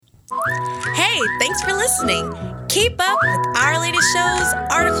Hey, thanks for listening. Keep up with our latest shows,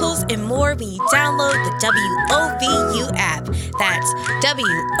 articles, and more when you download the WOVU app. That's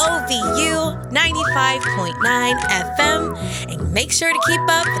WOVU 95.9 FM. And make sure to keep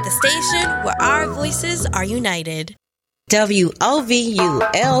up with the station where our voices are united.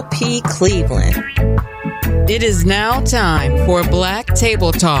 WOVU LP Cleveland. It is now time for Black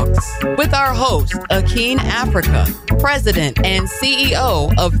Table Talks with our host, Akeen Africa, President and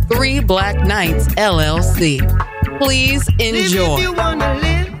CEO of 3 Black Nights, LLC. Please enjoy.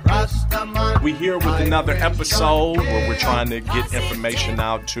 We're here with another episode where we're trying to get information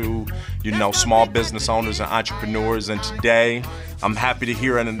out to, small business owners and entrepreneurs. And today, I'm happy to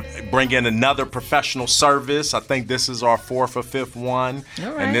hear and bring in another professional service. I think this is our 4th or 5th one.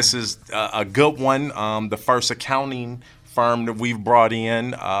 All right. And this is a good one. The first accounting firm that we've brought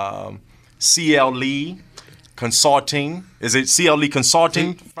in, CLE Consulting. Is it CLE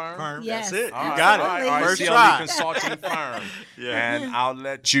Consulting firm? Yes. That's it. All You right, got it. all right. First CLE try. Consulting firm. And I'll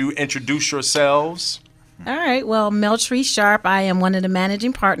let you introduce yourselves. All right. Well, Meltrice Sharp. I am one of the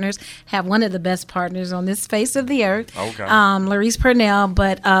managing partners. Have one of the best partners on this face of the earth. Okay. LaRese Purnell.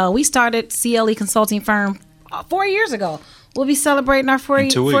 But we started CLE Consulting firm 4 years ago. We'll be celebrating our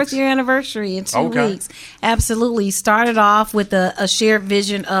 4th year anniversary in 2 weeks. Absolutely. Started off with a shared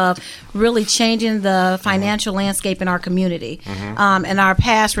vision of really changing the financial landscape in our community. In our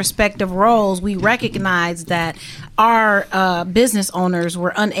past respective roles, we recognized that our business owners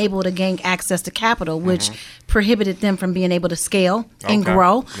were unable to gain access to capital, which prohibited them from being able to scale and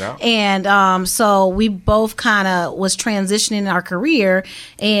grow. Yeah. And so we both kind of was transitioning our career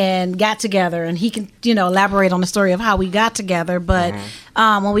and got together. And he can, elaborate on the story of how we got together. But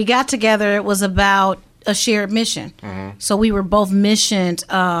when we got together, it was about a shared mission. So we were both missioned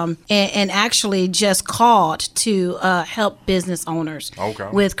and actually just called to help business owners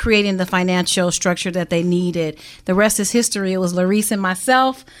with creating the financial structure that they needed. The rest is history. It was LaRese and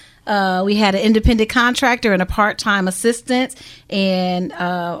myself. We had an independent contractor and a part-time assistant, and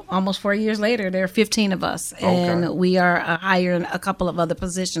almost 4 years later, there are 15 of us, and we are hiring a couple of other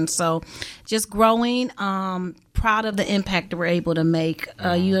positions. So just growing, proud of the impact that we're able to make.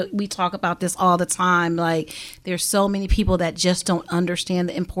 We talk about this all the time. Like, there's so many people that just don't understand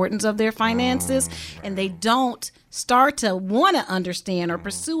the importance of their finances, and they don't start to want to understand or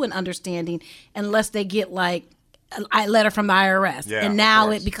pursue an understanding unless they get a letter from the IRS, and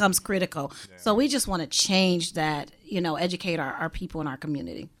now it becomes critical. So we just want to change that, educate our people in our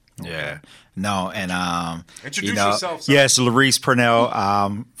community. Yeah. No, and Introduce yourself, sir. Yes, LaRese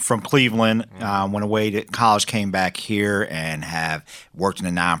Purnell, from Cleveland. Went away to college, came back here, and have worked in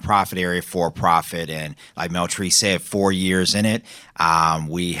the nonprofit area, for profit, and like Meltrice said, 4 years in it.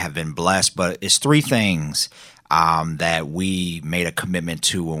 We have been blessed, but it's 3 things that we made a commitment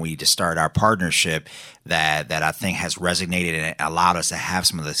to when we just started our partnership that I think has resonated and allowed us to have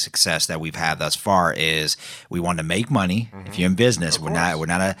some of the success that we've had thus far. Is we want to make money. If you're in business, we're not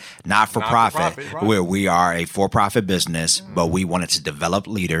a not-for-profit. Right. We are a for-profit business, but we wanted to develop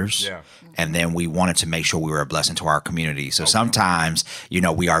leaders. And then we wanted to make sure we were a blessing to our community. So sometimes,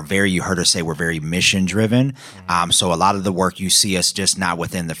 we are you heard us say we're very mission driven. So a lot of the work you see us just not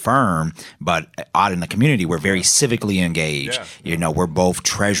within the firm, but out in the community, we're very civically engaged. We're both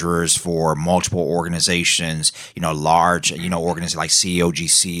treasurers for multiple organizations, large, organizations like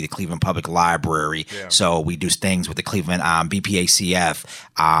COGC, the Cleveland Public Library. So we do things with the Cleveland BPACF,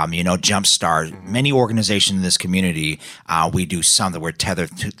 Jumpstart, many organizations in this community. We do something we're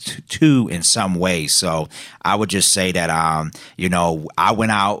tethered to in some way. So I would just say that, I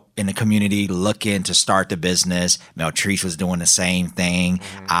went out in the community looking to start the business. Meltrice was doing the same thing.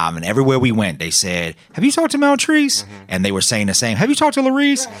 And everywhere we went, they said, have you talked to Meltrice? And they were saying the same, have you talked to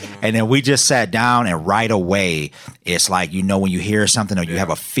LaRese? And then we just sat down, and right away, it's like, when you hear something or you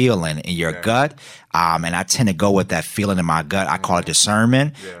have a feeling in your gut, and I tend to go with that feeling in my gut. I call it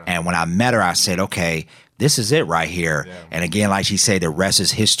discernment. And when I met her, I said, okay, this is it right here. And again, like she said, the rest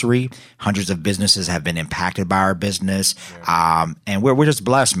is history. Hundreds of businesses have been impacted by our business. And we're just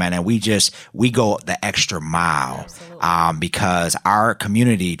blessed, man. And we go the extra mile because our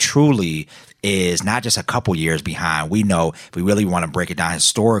community truly is not just a couple years behind. We know if we really want to break it down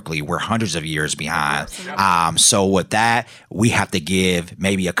historically, we're hundreds of years behind. So with that, we have to give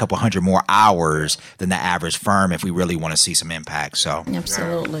maybe a couple hundred more hours than the average firm if we really want to see some impact. So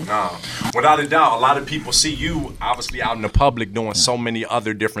Absolutely. Without a doubt, a lot of people see you obviously out in the public doing so many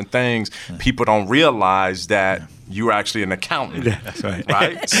other different things. People don't realize that you're actually an accountant. That's right.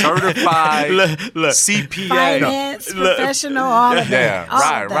 Right? Certified CPA. Finance, professional, all of that. Yeah, all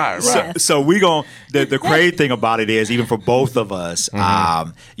right, of that. right, right. Yes. So we gon' the crazy thing about it is, even for both of us,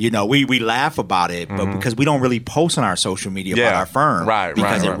 we laugh about it, but because we don't really post on our social media about our firm,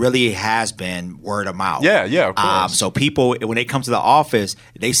 because it really has been word of mouth. Yeah, of course. So people, when they come to the office,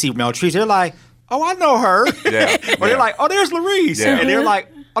 they see Meltrice, they're like, oh, I know her. Yeah, or they're like, oh, there's LaRese. Yeah. And they're like,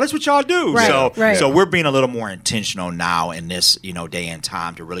 oh, that's what y'all do. Right, So we're being a little more intentional now in this, day and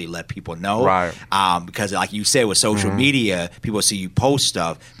time to really let people know. Right. Because like you said, with social media, people see you post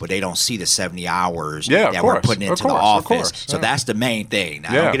stuff, but they don't see the 70 hours that we're putting into the office. So that's the main thing.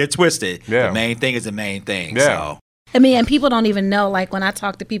 Now, don't get it twisted. Yeah. The main thing is the main thing. Yeah. So. I mean, and people don't even know, like when I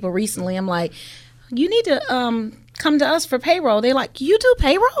talk to people recently, I'm like, you need to come to us for payroll. They're like, you do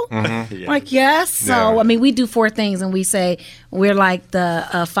payroll? Yeah. Like, yes. So, I mean, we do 4 things, and we say we're like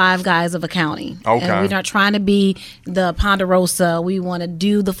the 5 guys of accounting. Okay. And we're not trying to be the Ponderosa. We want to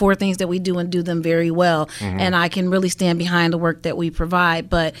do the 4 things that we do and do them very well. And I can really stand behind the work that we provide.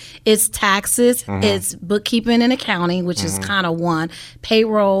 But it's taxes, it's bookkeeping and accounting, which is kind of one,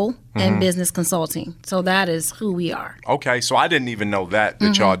 payroll, and business consulting. So that is who we are. Okay, so I didn't even know that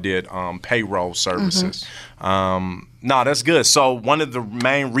y'all did payroll services. No, that's good. So one of the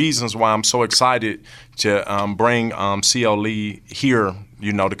main reasons why I'm so excited to bring CLE here,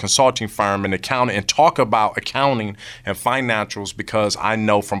 the consulting firm and accounting, and talk about accounting and financials, because I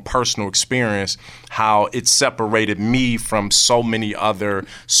know from personal experience how it separated me from so many other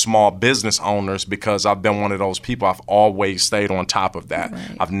small business owners, because I've been one of those people. I've always stayed on top of that.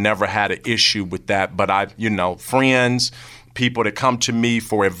 Right. I've never had an issue with that, but friends, people that come to me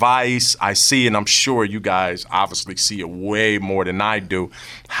for advice, I see, and I'm sure you guys obviously see it way more than I do,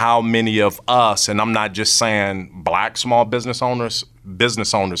 how many of us, and I'm not just saying black small business owners,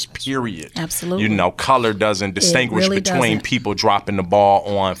 period. Absolutely. Color doesn't distinguish really between doesn't. people dropping the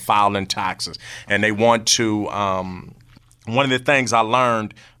ball on filing taxes. And they want to, one of the things I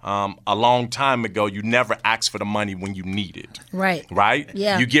learned a long time ago, you never ask for the money when you need it. Right. Right?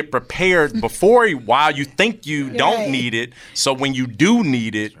 Yeah. You get prepared while you think you don't need it. So when you do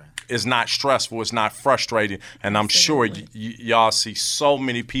need it, it's not stressful, it's not frustrating. And I'm sure y'all see so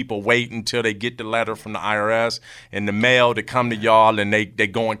many people wait until they get the letter from the IRS in the mail to come to y'all, and they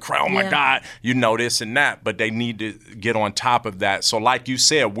going, oh my God, this and that. But they need to get on top of that. So like you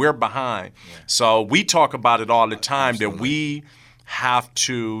said, we're behind. Yeah. So we talk about it all the time that we have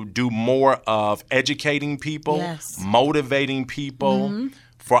to do more of educating people, motivating people,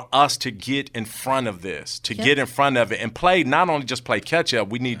 for us to get in front of this, get in front of it and play, not only just play catch up,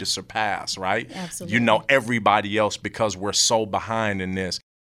 we need to surpass, right? Absolutely. Everybody else, because we're so behind in this.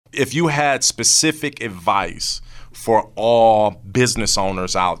 If you had specific advice for all business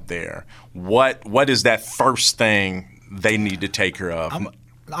owners out there, what is that first thing they need to take care of?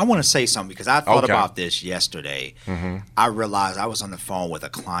 I want to say something, because I thought about this yesterday. I realized I was on the phone with a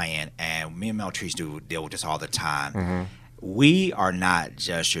client, and me and Meltrice deal with this all the time. We are not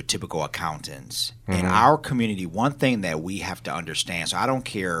just your typical accountants. In our community, one thing that we have to understand, so I don't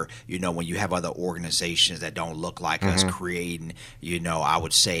care, when you have other organizations that don't look like us creating, I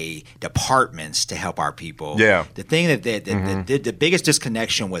would say departments to help our people. Yeah. The thing that the biggest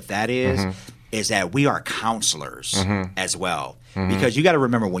disconnection with that is that we are counselors as well. Because you got to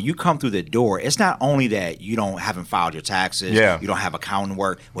remember, when you come through the door, it's not only that you haven't filed your taxes, you don't have accounting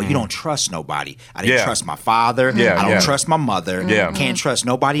work. Well, you don't trust nobody. I didn't trust my father. I don't trust my mother. Can't trust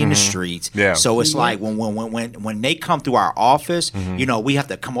nobody in the streets. So it's like when they come through our office, we have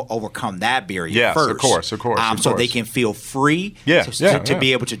to overcome that barrier first. Of course. So they can feel free to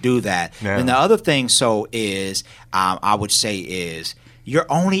be able to do that. And the other thing is, I would say is, you're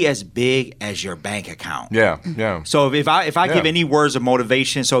only as big as your bank account. Yeah. So if I give any words of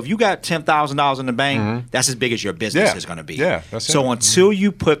motivation, so if you got $10,000 in the bank, that's as big as your business is going to be. Yeah. That's so until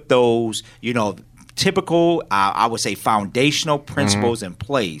you put those, typical, I would say foundational principles in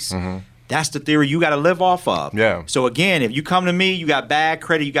place, that's the theory you got to live off of. Yeah. So again, if you come to me, you got bad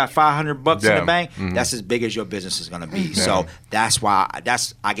credit, you got $500 in the bank, that's as big as your business is going to be. So that's I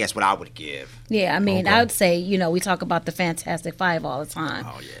guess what I would give. Yeah, I mean, I would say, we talk about the Fantastic Five all the time.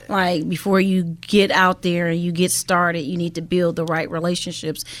 Oh, yeah. Like, before you get out there and you get started, you need to build the right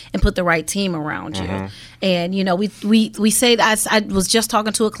relationships and put the right team around you. And, we say, I was just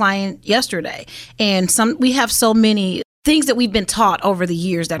talking to a client yesterday, and we have so many things that we've been taught over the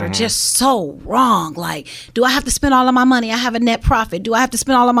years that are just so wrong. Like, do I have to spend all of my money? I have a net profit. Do I have to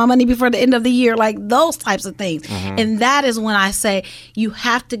spend all of my money before the end of the year? Like those types of things. And that is when I say you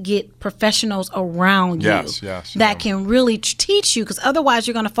have to get professionals around you that can really teach you, because otherwise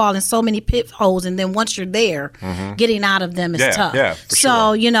you're going to fall in so many pitfalls. And then once you're there, getting out of them is tough. Yeah,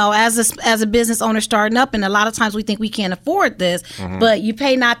 so, you know, as a business owner starting up, and a lot of times we think we can't afford this, but you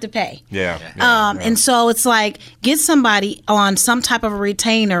pay not to pay. And so it's like, get somebody on some type of a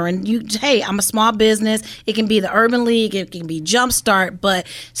retainer, and hey, I'm a small business. It can be the Urban League, it can be Jumpstart, but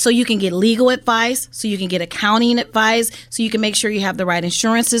so you can get legal advice, so you can get accounting advice, so you can make sure you have the right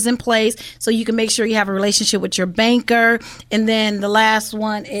insurances in place, so you can make sure you have a relationship with your banker, and then the last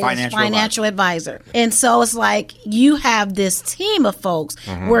one is financial advisor. And so it's like you have this team of folks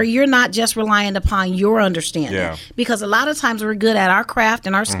where you're not just relying upon your understanding, because a lot of times we're good at our craft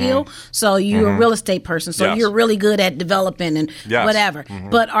and our skill. So you're a real estate person, so you're really good at developing and whatever.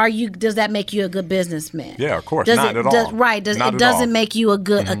 But does that make you a good businessman? Yeah, of course. Not at all. It doesn't make you a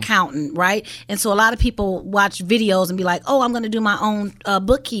good accountant, right? And so a lot of people watch videos and be like, oh, I'm going to do my own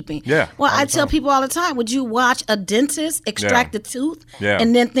bookkeeping. Well, I tell people all the time, would you watch a dentist extract a tooth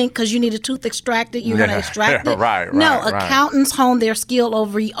and then think because you need a tooth extracted, you're going to extract it? No, accountants hone their skill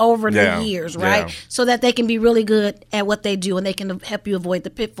over the years, right? So that they can be really good at what they do and they can help you avoid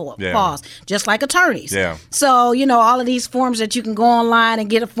the pitfalls, just like attorneys. So, you know, all of these forms that you can go online and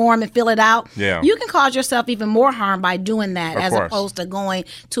get a form and fill it out, you can cause yourself even more harm by doing that, as opposed to going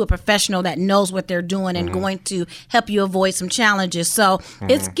to a professional that knows what they're doing and going to help you avoid some challenges. So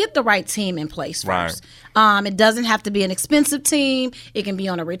it's get the right team in place first. It doesn't have to be an expensive team. It can be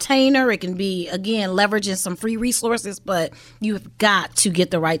on a retainer. It can be, again, leveraging some free resources, but you've got to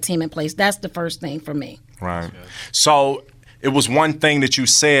get the right team in place. That's the first thing for me. Right. So it was one thing that you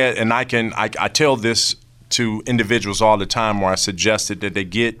said, and I tell this to individuals all the time, where I suggested that they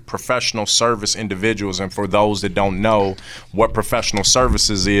get professional service individuals. And for those that don't know what professional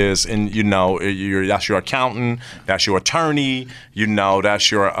services is, and you know, that's your accountant, that's your attorney, you know,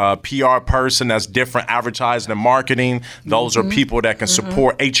 that's your PR person, that's different advertising and marketing. Those are people that can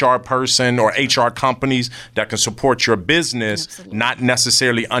support HR person or HR companies that can support your business, not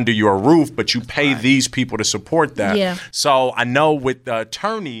necessarily under your roof, but you pay these people to support that. So I know with the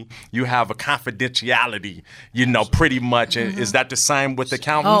attorney, you have a confidentiality, you know, pretty much. Is that the same with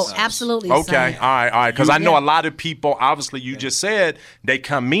accountants? Oh, absolutely. Okay. All right. Because I know a lot of people, obviously you just said they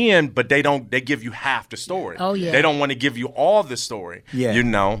come in, but they give you half the story. They don't want to give you all the story, you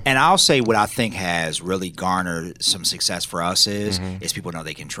know. And I'll say what I think has really garnered some success for us is people know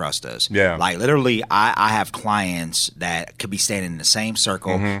they can trust us. Like literally, I have clients that could be standing in the same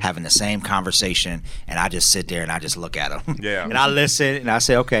circle, having the same conversation, and I just sit there and I just look at them. And I listen and I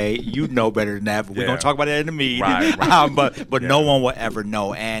say, okay, you know better than that, but we're going to talk about that in the meeting. But no one will ever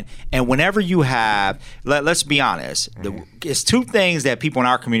know. And whenever you have, let's be honest, it's two things that people in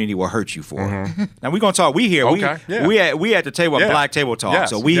our community will hurt you for. Now we're going to talk. We here. We at the table at Black Table Talk.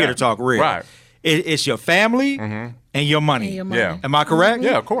 So we here to talk real. It's your family and your money. Am I correct?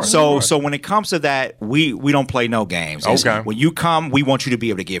 Yeah, of course. So when it comes to that, we don't play no games. When you come, we want you to be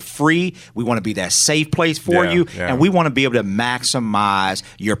able to get free. We want to be that safe place for you, and we want to be able to maximize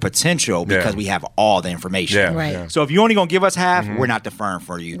your potential because we have all the information. So if you're only gonna give us half, we're not the firm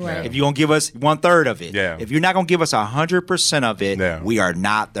for you. If you're gonna give us 1/3 of it, if you're not gonna give us 100% of it, we are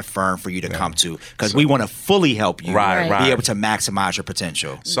not the firm for you to come to, because we want to fully help you be able to maximize your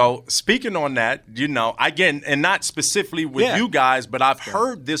potential. So speaking on that, you know, again, and not specifically with you guys, but I've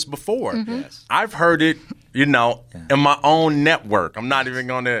heard this before. I've heard it, you know, in my own network. I'm not even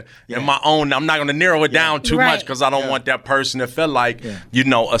going to, in my own, I'm not going to narrow it down too much, because I don't want that person to feel like, you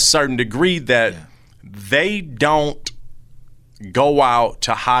know, a certain degree that they don't go out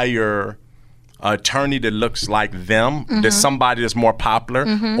to hire an attorney that looks like them, that's somebody that's more popular,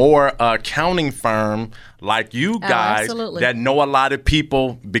 or an accounting firm like you guys that know a lot of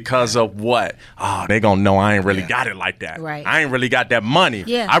people because of what? Oh, they gonna know I ain't really got it like that. I ain't really got that money.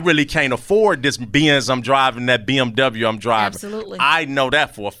 I really can't afford this Benz I'm driving, that BMW I'm driving. I know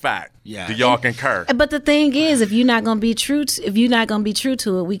that for a fact. Do y'all concur? But the thing is, if you're not gonna be true to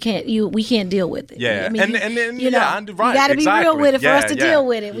it, we can't deal with it. I mean, you gotta be real with it for us to deal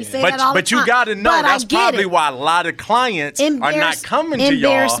with it. We say that all the time. But you gotta know that's probably why a lot of clients are not coming to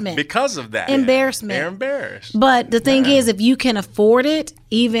y'all because of that. Embarrassment. They're embarrassed. But the thing is, if you can afford it,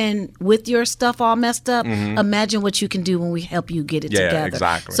 even with your stuff all messed up, imagine what you can do when we help you get it together.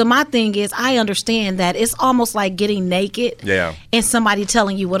 Exactly. So my thing is, I understand that it's almost like getting naked and somebody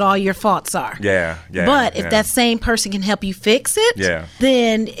telling you what all your faults are. But if that same person can help you fix it,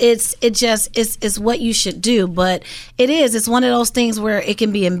 then it's what you should do. But it's one of those things where it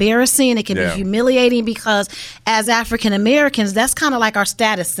can be embarrassing, it can be humiliating, because as African Americans, that's kind of like our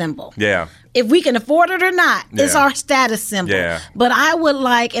status symbol. If we can afford it or not, it's our status symbol. But I would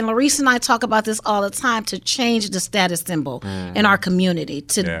like, and LaRese and I talk about this all the time, to change the status symbol in our community,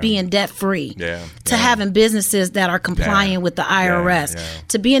 to being debt free, to having businesses that are complying with the IRS,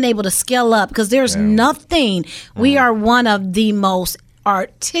 to being able to scale up, because there's nothing. We are one of the most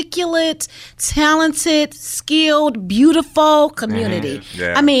articulate, talented, skilled, beautiful community.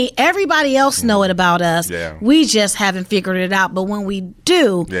 I mean, everybody else know it about us. We just haven't figured it out. But when we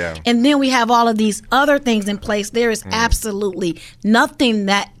do, and then we have all of these other things in place, there is absolutely nothing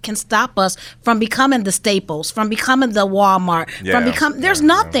that can stop us from becoming the Staples, from becoming the Walmart, there's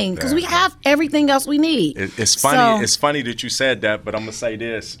nothing, because we have everything else we need. It's funny. It's funny that you said that, but I'm gonna say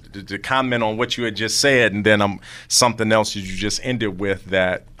this to comment on what you had just said, and then something else that you just ended with.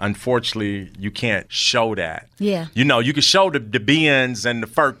 That unfortunately you can't show that. You can show the Benz and the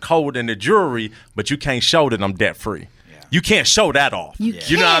fur coat and the jewelry, but you can't show that I'm debt free. You can't show that off. You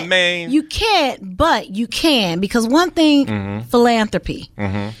know what I mean? You can't, but you can, because one thing, philanthropy,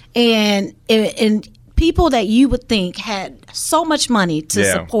 and people that you would think had so much money to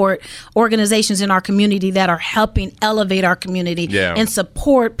support organizations in our community that are helping elevate our community and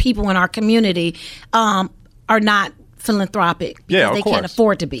support people in our community are not philanthropic, because they can't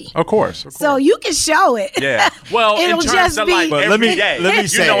afford to be. Of course. So you can show it. Well, it'll in terms just of be. like But let me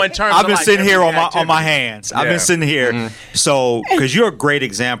say, I've been sitting here on my hands. I've been sitting here. So, because you're a great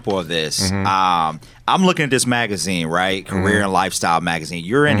example of this. I'm looking at this magazine, right? Career and Lifestyle magazine.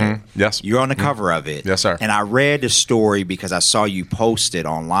 You're in it. Yes. You're on the cover of it. Yes, sir. And I read the story because I saw you post it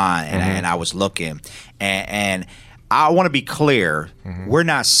online, and I was looking, and I want to be clear. We're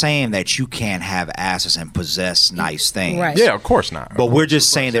not saying that you can't have assets and possess nice things. Right. Yeah, of course not. But we're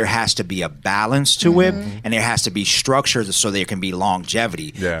just saying there has to be a balance to it, and there has to be structure so there can be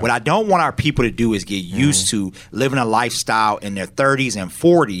longevity. What I don't want our people to do is get used to living a lifestyle in their 30s and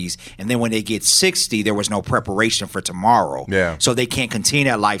 40s, and then when they get 60, there was no preparation for tomorrow. So they can't continue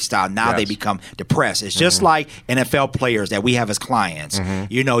that lifestyle. Now they become depressed. It's just like NFL players that we have as clients.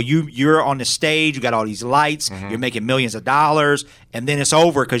 You know, you're on the stage, you got all these lights, you're making millions of dollars, and then it's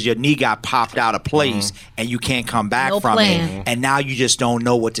over because your knee got popped out of place and you can't come back from it. And now you just don't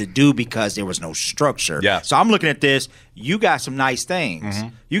know what to do because there was no structure. So I'm looking at this. You got some nice things.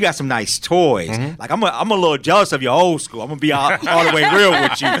 You got some nice toys. Like I'm a little jealous of your old school. I'm gonna be all the way real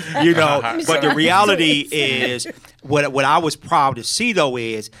with you. You know, but the reality is, what I was proud to see though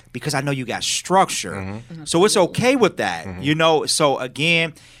is, because I know you got structure. So it's okay with that. You know. So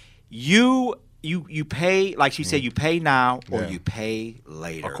again, you pay, like she said, you pay now or you pay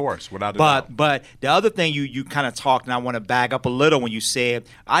later. Of course, without a doubt. But the other thing you kind of talked, and I want to back up a little when you said,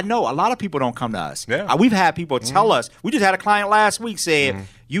 I know a lot of people don't come to us. We've had people tell us, we just had a client last week said,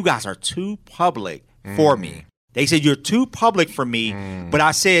 you guys are too public for me. They said, you're too public for me. But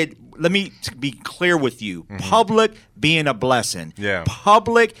I said, let me be clear with you. Public being a blessing.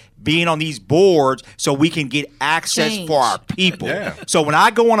 Public being on these boards so we can get access for our people. So when I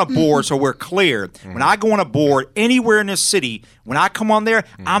go on a board, so we're clear, when I go on a board anywhere in this city, when I come on there,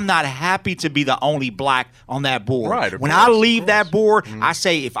 I'm not happy to be the only black on that board. When I leave that board, I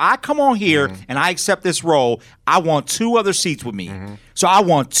say, if I come on here and I accept this role, I want 2 other seats with me. So I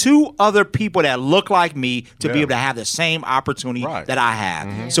want 2 other people that look like me to be able to have the same opportunity that I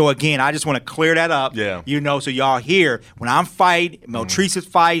have. So again, I just want to clear that up. You know, so y'all hear, when I'm fighting, Meltrice's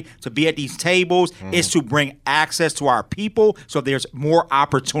fight, to be at these tables, is to bring access to our people so there's more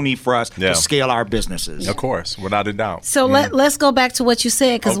opportunity for us to scale our businesses. Of course, without a doubt. So let's go back to what you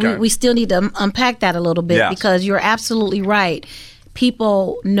said, because we still need to unpack that a little bit, because you're absolutely right.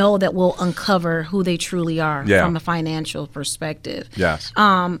 People know that we'll uncover who they truly are from a financial perspective.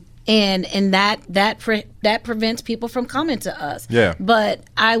 And that prevents people from coming to us. But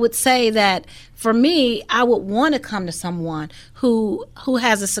I would say that for me, I would want to come to someone who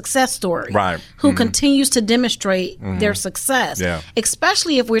has a success story, who continues to demonstrate their success,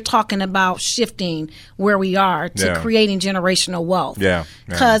 especially if we're talking about shifting where we are to creating generational wealth.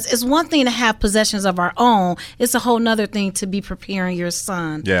 Because it's one thing to have possessions of our own. It's a whole nother thing to be preparing your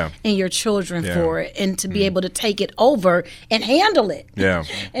son and your children for it, and to be able to take it over and handle it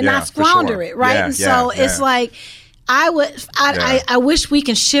and not squander it, right? And so it's like, I wish we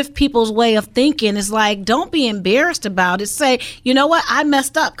can shift people's way of thinking. It's like, don't be embarrassed about it. Say, you know what, I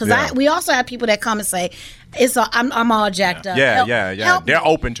messed up. Because we also have people that come and say, I'm all jacked up. Help They're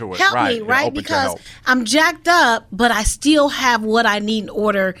open to it. Help me, right? Because I'm jacked up, but I still have what I need in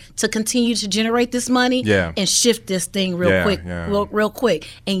order to continue to generate this money and shift this thing real quick.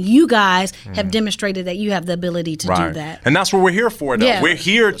 And you guys have demonstrated that you have the ability to do that. And that's what we're here for, though. We're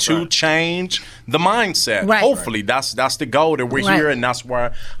here to change the mindset. Right. Hopefully, that's the goal that we're here, and that's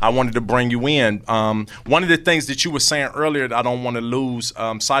why I wanted to bring you in. One of the things that you were saying earlier, that I don't want to lose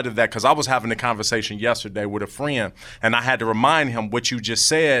sight of that, because I was having a conversation yesterday with a friend, and I had to remind him what you just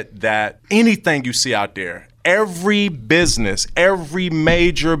said, that anything you see out there, every business, every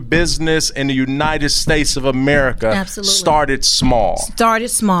major business in the United States of America started small.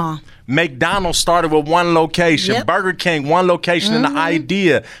 McDonald's started with one location. Burger King, one location, and the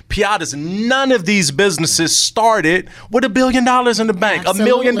idea. Piatas, none of these businesses started with $1 billion in the bank. $1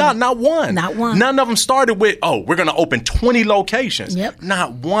 million, not one. None of them started with, we're going to open 20 locations.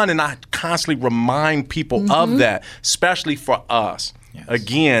 Not one. And I constantly remind people of that, especially for us. Yes.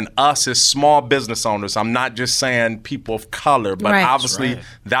 Again, us as small business owners, I'm not just saying people of color, but obviously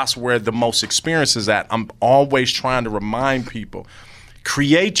that's where the most experience is at. I'm always trying to remind people,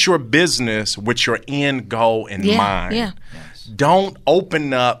 create your business with your end goal in mind. Yes. Don't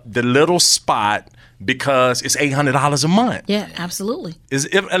open up the little spot because it's $800 a month. Yeah, absolutely.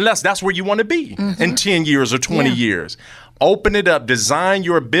 Unless that's where you want to be in 10 years or 20 years. Open it up, design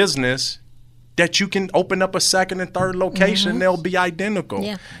your business that you can open up a second and third location, they'll be identical.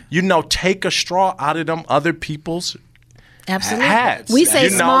 Take a straw out of them other people's hats. We say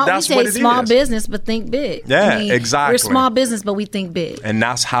small business, but think big. Exactly. We're small business, but we think big. And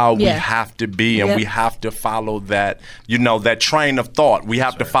that's how we have to be, and we have to follow that, that train of thought. We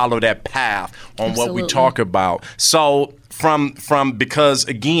have to follow that path on what we talk about. So because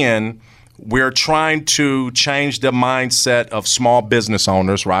again, we're trying to change the mindset of small business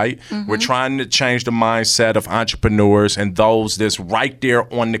owners, right? We're trying to change the mindset of entrepreneurs and those that's right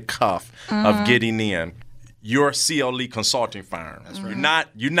there on the cuff of getting in. You're a CLE consulting firm. That's right.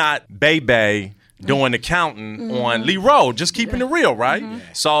 You're not Bebe doing accounting on Lee Road, just keeping it real, right?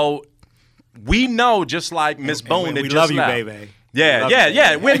 So we know, just like Miss Boone that we just love left. you, Bebe. We're not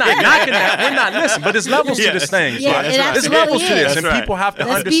knocking that. We're not listening, but there's levels to this thing. There's levels to this, and people have to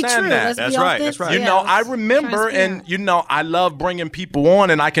understand that. That's right. I remember, and I love bringing people on,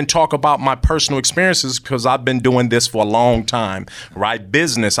 and I can talk about my personal experiences because I've been doing this for a long time, right?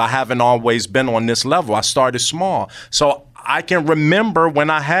 Business, I haven't always been on this level. I started small, so I can remember when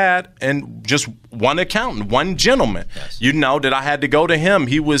I had just one accountant, one gentleman, that I had to go to him.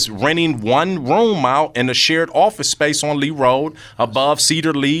 He was renting one room out in a shared office space on Lee Road above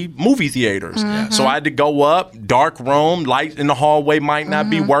Cedar Lee movie theaters. So I had to go up, dark room, light in the hallway might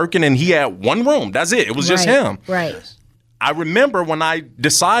not be working, and he had one room. That's it. It was just him. Right. I remember when I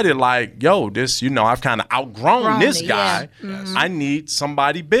decided, this, I've kind of outgrown this guy. I need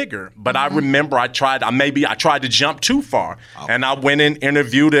somebody bigger. But I remember I tried to jump too far. And I went and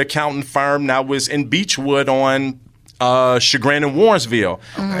interviewed an accounting firm that was in Beechwood on Chagrin and Warrensville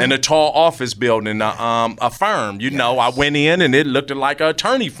in a tall office building, a firm. I went in and it looked like an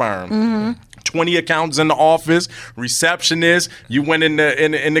attorney firm. 20 accountants in the office, receptionist. You went in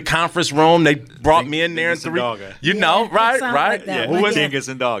the conference room. They brought me in there and right? Like who was it?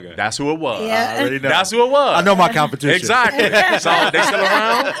 Sandaga. That's who it was. Yeah. I already know. That's who it was. I know my competition. Exactly. So they still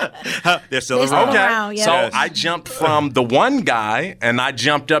around? They're still around. Okay. So I jumped from the one guy and I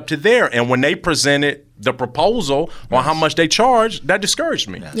jumped up to there. And when they presented the proposal on how much they charged, that discouraged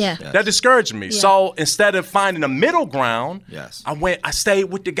me. That discouraged me. So instead of finding a middle ground, I stayed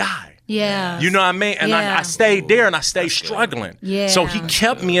with the guy. Yeah. You know what I mean? And I stayed there and I stayed struggling. Yeah. So he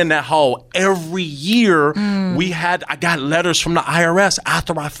kept me in that hole. Every year I got letters from the IRS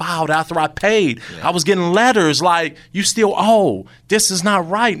after I filed, after I paid. Yeah. I was getting letters like, you still owe. This is not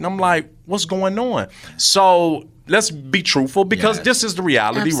right. And I'm like, what's going on? So let's be truthful because this is the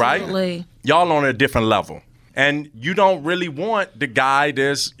reality, right? Y'all on a different level. And you don't really want the guy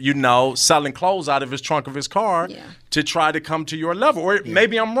that's, selling clothes out of his trunk of his car to try to come to your level. Or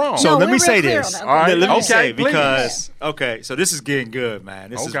maybe I'm wrong. So let me say this. All right. Let me say, because, so this is getting good,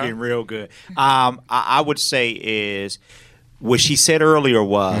 man. This is getting real good. I would say is what she said earlier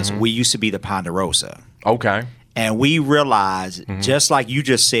was we used to be the Ponderosa. Okay. And we realized, just like you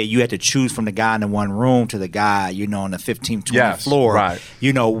just said, you had to choose from the guy in the one room to the guy, on the 15th, 20th floor. Right.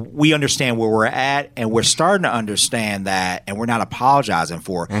 We understand where we're at, and we're starting to understand that, and we're not apologizing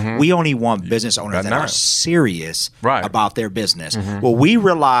for it. We only want business owners that are serious about their business. What we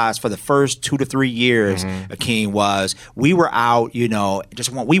realized for the first 2 to 3 years, Akeem, was we were out,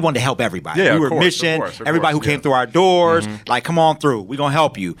 we wanted to help everybody. Yeah, we were of course, mission. of course, everybody who came through our doors, like, come on through. We're going to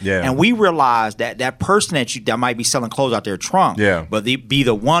help you. Yeah. And we realized that person that might be selling clothes out their trunk, but they be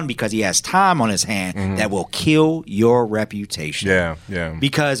the one because he has time on his hand that will kill your reputation. Yeah.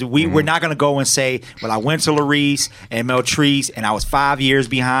 Because we're not going to go and say, well, I went to LaRese and Meltrice and I was 5 years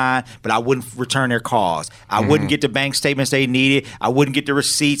behind, but I wouldn't return their calls. I wouldn't get the bank statements they needed. I wouldn't get the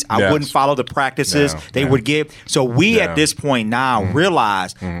receipts. I wouldn't follow the practices they would give. So we at this point now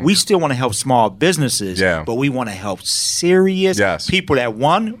realize we still want to help small businesses, but we want to help serious people that,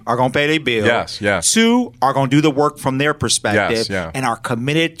 one, are going to pay their bill. Two, are going to do the work from their perspective and are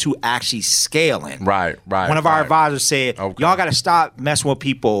committed to actually scaling. Right. One of our advisors said, y'all got to stop messing with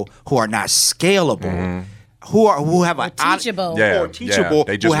people who are not scalable, who have a teachable, teachable,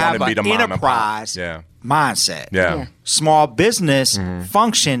 They just who have want to be an the mom enterprise and pop. mindset. Small business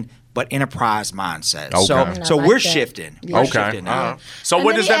function, but enterprise mindset. So we're shifting. We're shifting now. So And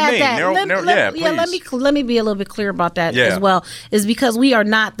what does that mean? Please. Let me be a little bit clear about that as well. Is because we are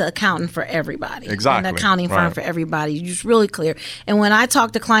not the accountant for everybody. Exactly. An accounting firm for everybody. You're just really clear. And when I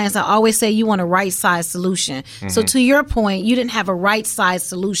talk to clients, I always say you want a right size solution. So to your point, you didn't have a right size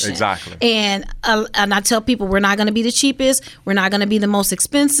solution. Exactly. And I tell people we're not going to be the cheapest. We're not going to be the most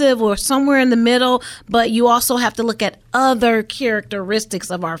expensive. We're somewhere in the middle. But you also have to look at other characteristics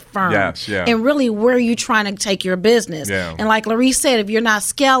of our firm. And really where you're trying to take your business. And like LaRese said, if you're not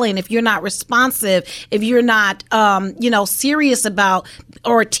scaling, if you're not responsive, if you're not serious about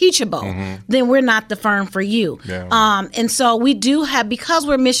or teachable, then we're not the firm for you. And so we do have, because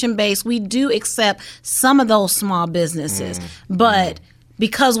we're mission based, we do accept some of those small businesses, but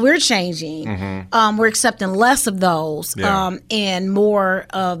because we're changing, we're accepting less of those and more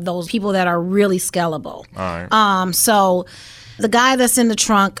of those people that are really scalable. All right. So the guy that's in the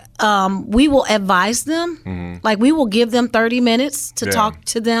trunk, we will advise them. Like, we will give them 30 minutes to talk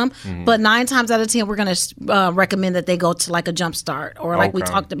to them. But 9 times out of 10, we're going to recommend that they go to like a Jump Start or like we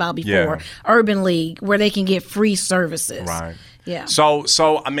talked about before, Urban League, where they can get free services. Right. Yeah.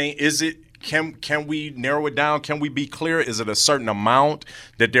 So I mean, is it? Can we narrow it down? Can we be clear? Is it a certain amount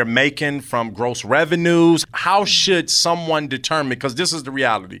that they're making from gross revenues? How should someone determine? Because this is the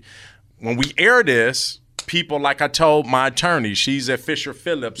reality. When we air this, people, like I told my attorney, she's at Fisher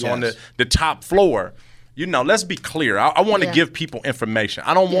Phillips on the top floor. Let's be clear. I want to give people information.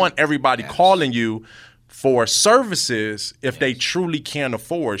 I don't want everybody calling you for services if they truly can't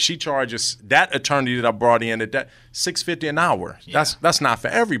afford. She charges that attorney that I brought in at that $650 an hour. That's not for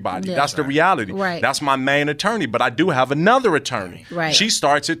everybody. That's the reality. Right. That's my main attorney, but I do have another attorney. Right. She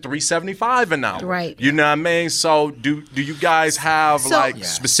starts at $375 an hour. Right. You know what I mean? So do you guys have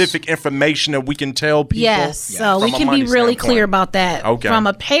specific information that we can tell people? Yes. So we can be really clear about that. From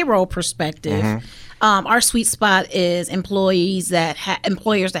a payroll perspective. Our sweet spot is employers that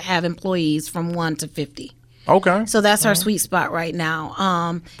have employees from 1 to 50. Okay. So that's our sweet spot right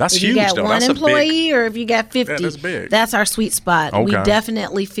now. That's if huge, you got though. one That's employee or if you got 50, that's big. That's our sweet spot. Okay. We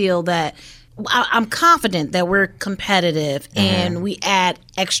definitely feel that I'm confident that we're competitive and we add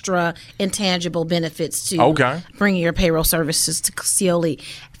extra intangible benefits to bringing your payroll services to COE.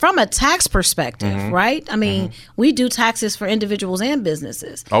 From a tax perspective, right? I mean, we do taxes for individuals and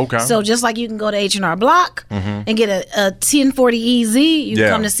businesses. Okay. So just like you can go to H&R Block and get a 1040 EZ, you can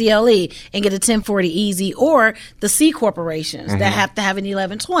come to CLE and get a 1040 EZ, or the C corporations that have to have an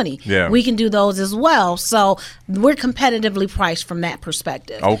 1120. We can do those as well. So we're competitively priced from that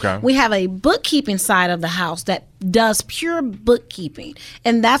perspective. Okay. We have a bookkeeping side of the house that does pure bookkeeping,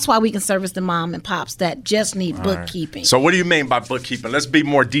 and that's why we can service the mom and pops that just need bookkeeping. So what do you mean by bookkeeping? Let's be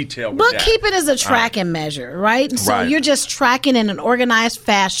more detailed with bookkeeping is a track and measure, right? So you're just tracking in an organized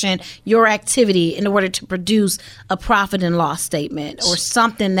fashion your activity in order to produce a profit and loss statement or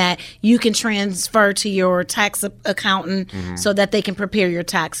something that you can transfer to your tax accountant so that they can prepare your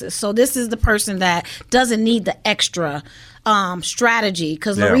taxes. So this is the person that doesn't need the extra strategy,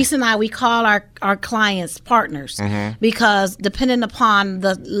 because LaRese and I, we call our clients partners because depending upon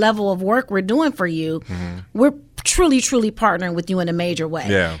the level of work we're doing for you, we're truly partnering with you in a major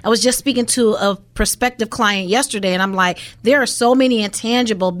way. I was just speaking to a prospective client yesterday, and I'm like, there are so many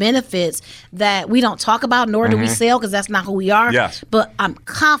intangible benefits that we don't talk about, nor do we sell, because that's not who we are. But I'm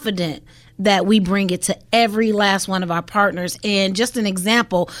confident that we bring it to every last one of our partners. And just an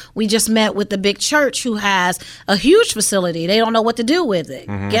example, we just met with the big church who has a huge facility. They don't know what to do with it.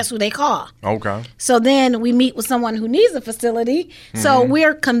 Guess who they call? Okay. So then we meet with someone who needs a facility. So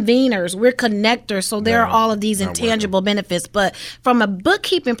we're conveners, we're connectors. So there are all of these intangible benefits. But from a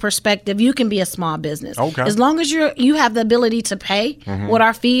bookkeeping perspective, you can be a small business. Okay. As long as you have the ability to pay what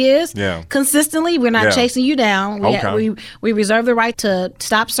our fee is consistently, we're not chasing you down. We reserve the right to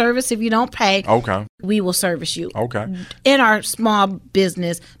stop service if you don't pay. Okay. We will service you. Okay. In our small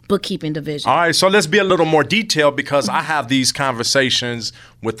business bookkeeping division. All right, so let's be a little more detailed because I have these conversations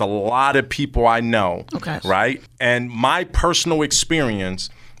with a lot of people I know. Okay. Right? And my personal experience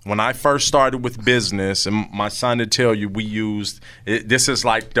when I first started with business, and my son to tell you, we used, this is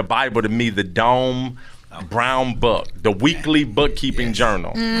like the Bible to me, the Dome Brown book, the weekly bookkeeping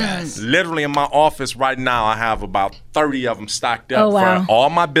journal. Literally in my office right now, I have about 30 of them stacked up for all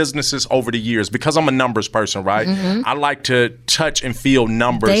my businesses over the years because I'm a numbers person, right? I like to touch and feel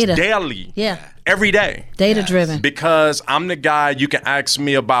numbers daily. Every day. Data driven. Because I'm the guy you can ask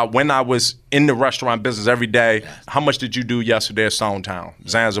me about when I was in the restaurant business every day. How much did you do yesterday at Stonetown,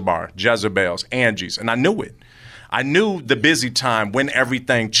 Zanzibar, Jezebel's, Angie's? And I knew it. I knew the busy time when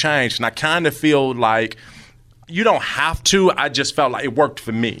everything changed. And I kind of feel like you don't have to. I just felt like it worked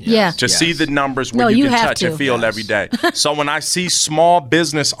for me. To see the numbers where you can touch and feel every day. So when I see small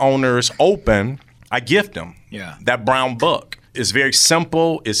business owners open, I gift them that brown book. It's very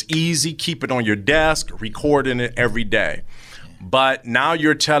simple. It's easy. Keep it on your desk, recording it every day. But now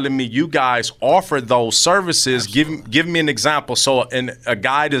you're telling me you guys offer those services. Give me an example. So a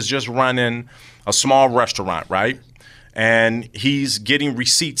guy that's just running a small restaurant, right? And he's getting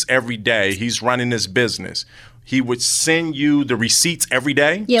receipts every day. He's running his business. He would send you the receipts every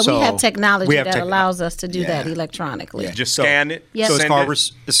day? Yeah, we have technology that allows us to do that electronically. Just scan it? So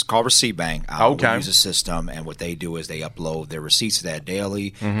it's called Receipt Bank. We use a system, and what they do is they upload their receipts to that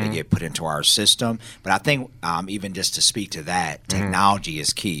daily. They get put into our system. But I think even just to speak to that, technology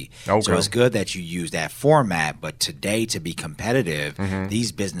is key. So it's good that you use that format, but today to be competitive,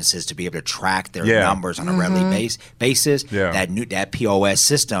 these businesses to be able to track their numbers on a regular basis, that POS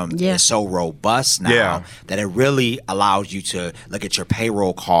system is so robust now that it really allows you to look at your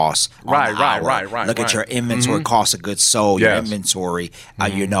payroll costs look at your inventory cost of goods sold, your inventory,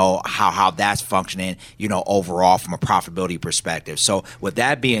 you know, how that's functioning, you know, overall from a profitability perspective. So with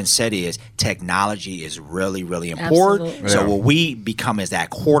that being said is technology is really, really important. So what we become is that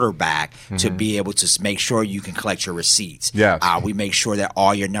quarterback to be able to make sure you can collect your receipts. We make sure that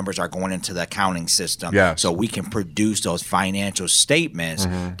all your numbers are going into the accounting system so we can produce those financial statements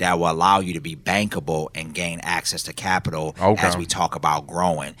that will allow you to be bankable and gain access to capital as we talk about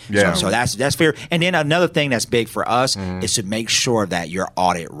growing. So that's fair. And then another thing that's big for us is to make sure that you're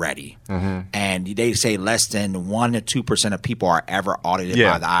audit ready. And they say less than 1 to 2% of people are ever audited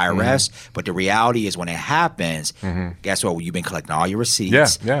by the IRS. But the reality is when it happens, guess what? You've been collecting all your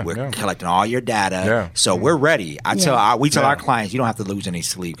receipts. We're collecting all your data. So we're ready. We tell our clients you don't have to lose any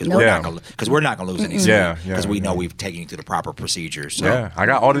sleep because we're not going to lose any sleep because we know we've taken you through the proper procedures. So. I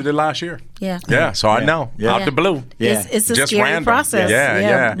got audited last year. So I know. Out the blue. It's a just scary random.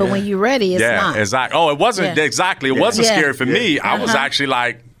 process. But when you're ready, it's not. Exactly. Oh, it wasn't exactly. It wasn't scary for me. I was actually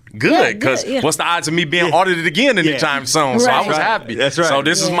like, good, because what's the odds of me being audited again anytime soon? So I was happy. That's right. So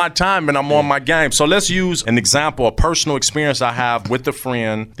this is my time, and I'm on my game. So let's use an example, a personal experience I have with a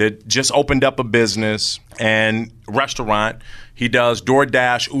friend that just opened up a business and restaurant. He does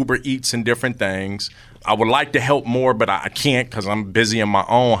DoorDash, Uber Eats, and different things. I would like to help more, but I can't because I'm busy in my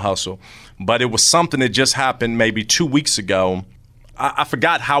own hustle. But it was something that just happened maybe 2 weeks ago. I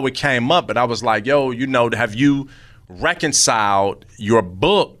forgot how it came up, but I was like, yo, you know, have you reconciled your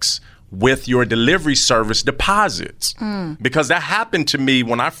books with your delivery service deposits? Because that happened to me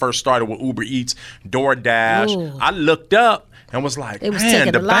when I first started with Uber Eats, DoorDash. Ooh. I looked up and was like,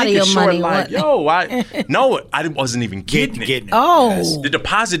 man, the bank is short. Like, yo, I wasn't even getting it. The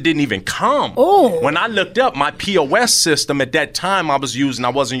deposit didn't even come. When I looked up my POS system at that time I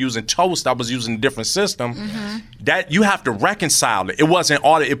wasn't using Toast, I was using a different system. That you have to reconcile it. It wasn't it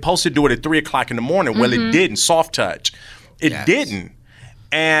was supposed to do it at 3:00 in the morning. Well, it didn't. Soft touch. It didn't.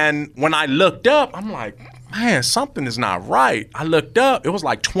 And when I looked up, I'm like, man, something is not right. I looked up, it was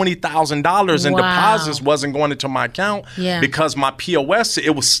like $20,000 in deposits wasn't going into my account because my POS,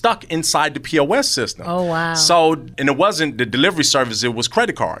 it was stuck inside the POS system. Oh, wow. So, and it wasn't the delivery service, it was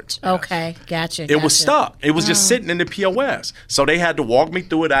credit cards. Okay, gotcha. It was stuck. It was just sitting in the POS. So they had to walk me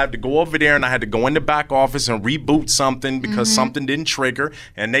through it. I had to go over there and I had to go in the back office and reboot something because something didn't trigger,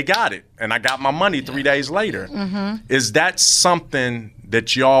 and they got it. And I got my money 3 days later. Is that something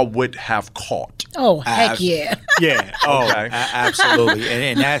that y'all would have caught? Oh, heck yeah. Yeah. Oh, Okay. absolutely.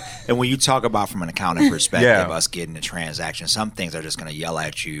 And when you talk about from an accounting perspective, us getting the transaction, some things are just going to yell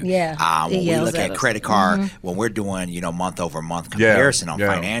at you. Yeah, When it we yells look at at us. credit card, when we're doing, month over month comparison on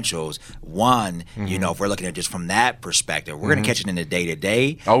financials, if we're looking at just from that perspective, we're going to catch it in the day to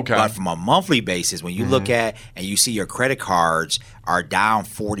day. Okay. But from a monthly basis, when you look at and you see your credit cards are down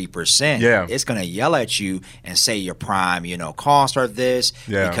 40%, it's going to yell at you and say your prime, costs are this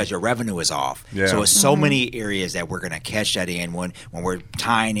because your revenue is off. Yeah. So it's so many areas that we're going to catch that in when we're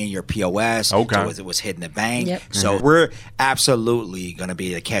tying in your POS to it was hitting the bank. Yep. So we're absolutely going to be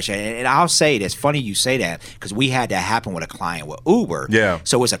able to catch that. And I'll say it, it's funny you say that because we had that happen with a client with Uber. Yeah.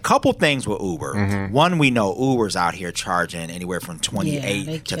 So it's a couple things with Uber. One, we know Uber's out here charging anywhere from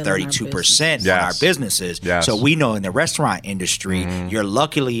 28 to 32% on our businesses. Yes. So we know in the restaurant industry, you're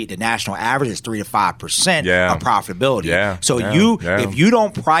luckily the national average is 3 to 5% of profitability. Yeah. So if you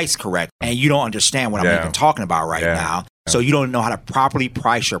don't price correct and you don't understand what I'm even talking about right now, so you don't know how to properly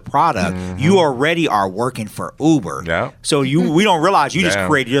price your product, you already are working for Uber. Yeah. So we don't realize you just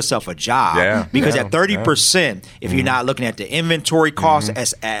created yourself a job because at 30%, if you're not looking at the inventory cost,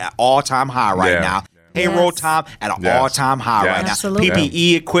 it's at all-time high right now. Payroll time at an all-time high right now. Absolutely.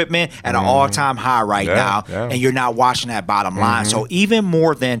 PPE equipment at an all-time high right now. And you're not watching that bottom line. So even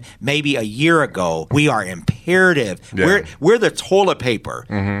more than maybe a year ago, we are imperative. We're the toilet paper.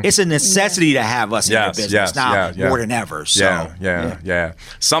 It's a necessity to have us in the business now more than ever. So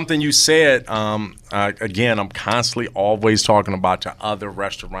Something you said, again, I'm constantly always talking about to other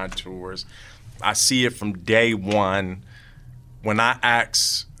restaurateurs. I see it from day one when I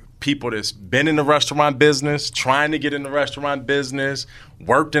ask people that's been in the restaurant business, trying to get in the restaurant business,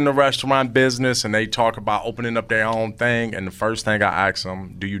 worked in the restaurant business, and they talk about opening up their own thing. And the first thing I ask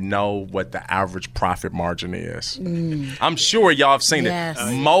them, do you know what the average profit margin is? I'm sure y'all have seen it.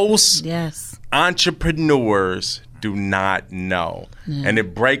 Most entrepreneurs do not know. And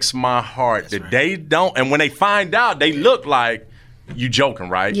it breaks my heart that they don't. And when they find out, they look like, you joking,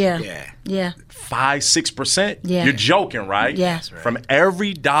 right? Yeah. 5-6%? Yeah. You're joking, right? Yeah. That's right. From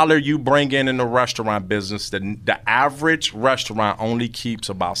every dollar you bring in the restaurant business, the average restaurant only keeps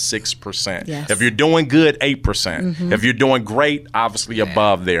about 6%. Yes. If you're doing good, 8%. If you're doing great, obviously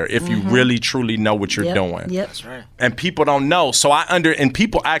above there. If you really truly know what you're doing. Yep. That's right. And people don't know. So and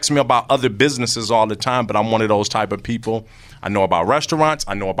people ask me about other businesses all the time, but I'm one of those type of people. I know about restaurants.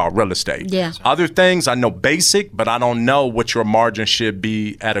 I know about real estate. Yeah. Other things, I know basic, but I don't know what your margin should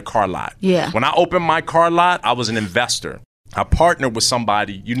be at a car lot. Yeah. When I opened my car lot, I was an investor. I partnered with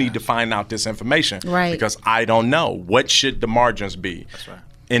somebody. You need to find out this information. Right. Because I don't know. What should the margins be? That's right.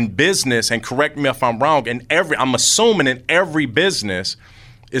 In business, and correct me if I'm wrong, I'm assuming in every business,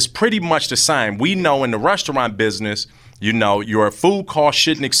 it's pretty much the same. We know in the restaurant business, your food cost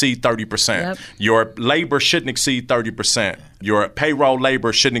shouldn't exceed 30%. Yep. Your labor shouldn't exceed 30%. Your payroll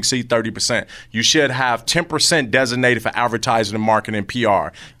labor shouldn't exceed 30%. You should have 10% designated for advertising and marketing and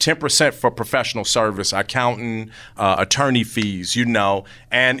PR, 10% for professional service, accounting, attorney fees,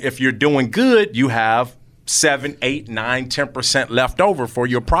 And if you're doing good, you have 7, 8, 9, 10% left over for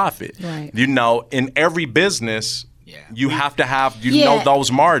your profit. Right. In every business, you have to have know those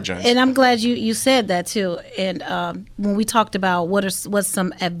margins. And I'm glad you said that too. And when we talked about what's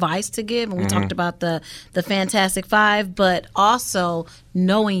some advice to give, and we talked about the Fantastic Five, but also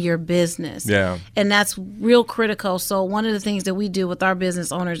knowing your business. Yeah. And that's real critical. So one of the things that we do with our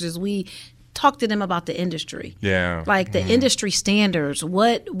business owners is we talk to them about the industry. Yeah. Like the industry standards.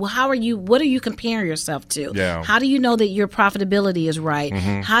 What are you comparing yourself to? Yeah. How do you know that your profitability is right?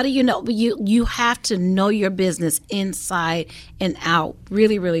 How do you know you have to know your business inside and out.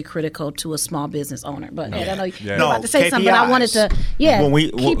 Really, really critical to a small business owner. But I know you're about to say something, but I wanted to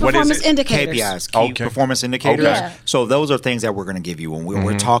key performance indicators. KPIs, key performance indicators. Okay. Yeah. So those are things that we're going to give you when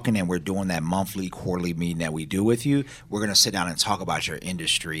we're talking and we're doing that monthly, quarterly meeting that we do with you. We're going to sit down and talk about your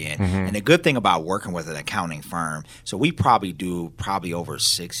industry and the good thing about working with an accounting firm, so we probably do over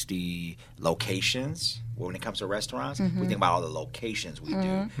 60 locations. When it comes to restaurants, we think about all the locations we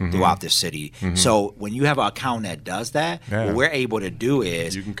do throughout the city. So when you have an accountant that does that, what we're able to do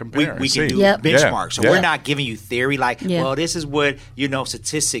is you can compare we can do benchmarks. So we're not giving you theory like, well, this is what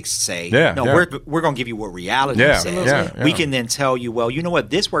statistics say. We're going to give you what reality says. We can then tell you, well, you know what,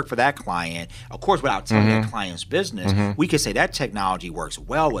 this worked for that client. Of course, without telling that client's business, we could say that technology works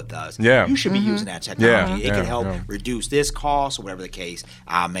well with us. You should be using that technology. It can help reduce this cost or whatever the case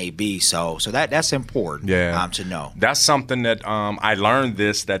may be. So that's important. To know. That's something that I learned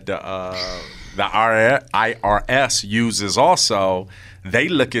that the IRS uses also. they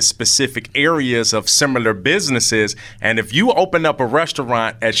look at specific areas of similar businesses. And if you open up a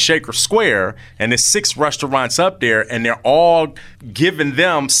restaurant at Shaker Square and there's 6 restaurants up there and they're all giving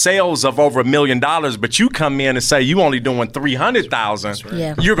them sales of over $1 million, but you come in and say you only doing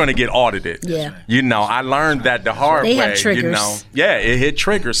 300,000, you're going to get audited. Yeah. You know, I learned that the hard way. They have triggers. You know, yeah, it hit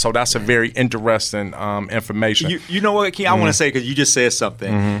triggers. So that's a very interesting information. You know what, King? I want to say, because you just said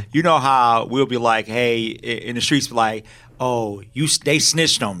something. You know how we'll be like, hey, in the streets, like, oh, they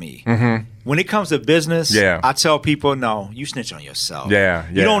snitched on me. When it comes to business, I tell people, no, you snitch on yourself.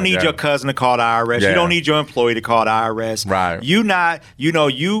 You don't need your cousin to call the IRS. You don't need your employee to call the IRS. Right.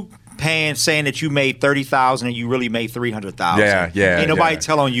 You saying that you made 30,000 and you really made 300,000. Ain't nobody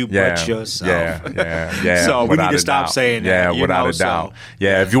telling you but yourself. So we need to stop saying that. Without a doubt.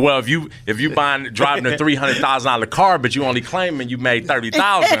 If you driving a $300,000 car, but you only claiming you made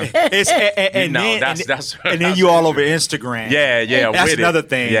 30,000, and then you all over Instagram. That's another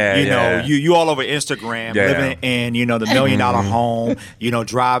thing. You all over Instagram, living in the $1 million home.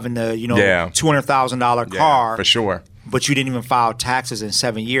 Driving the $200,000 car for sure. But you didn't even file taxes in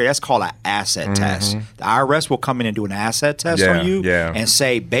 7 years. That's called an asset test. The IRS will come in and do an asset test on you and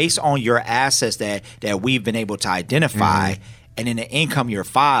say, based on your assets that we've been able to identify, and in the income you're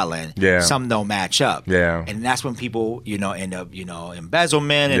filing, some don't match up. And that's when people, end up,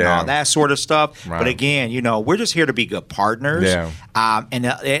 embezzlement and all that sort of stuff. Right. But again, we're just here to be good partners. And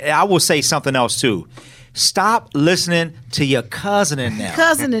I will say something else too. Stop listening to your cousin and them.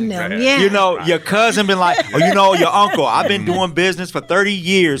 Your cousin been like, your uncle, I've been doing business for 30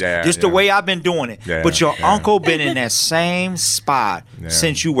 years, the way I've been doing it. But your uncle been in that same spot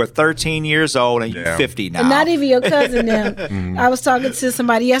since you were 13 years old and you're 50 now. And not even your cousin them. I was talking to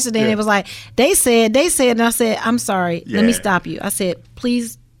somebody yesterday and it was like, they said, and I said, I'm sorry, let me stop you. I said,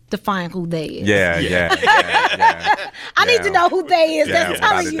 please define who they is. I need to know who they is. That's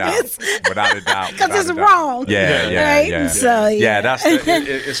telling you this. Without a doubt. Because it's wrong. So,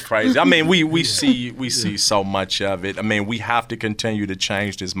 it's crazy. I mean, we see so much of it. I mean, we have to continue to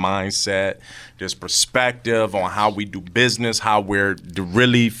change this mindset, this perspective on how we do business, how we're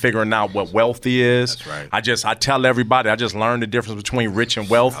really figuring out what wealthy is. That's right. I tell everybody, I just learned the difference between rich and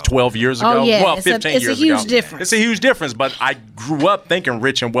wealth 12 years ago. Well, 15 years ago. It's a huge difference. It's a huge difference, but I grew up thinking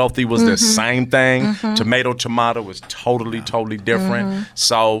rich and wealthy was the same thing. Tomato was totally different.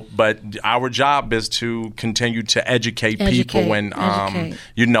 So, but our job is to continue to educate people and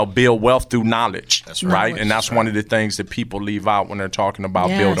build wealth through knowledge. That's right. And that's one of the things that people leave out when they're talking about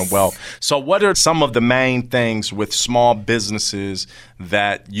building wealth. So what are some of the main things with small businesses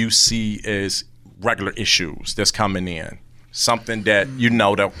that you see as regular issues that's coming in? Something that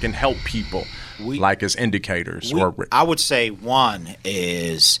that can help people, like as indicators? I would say one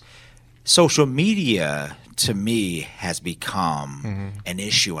is social media, to me, has become an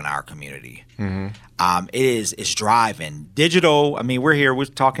issue in our community. It's driving. Digital, I mean, we're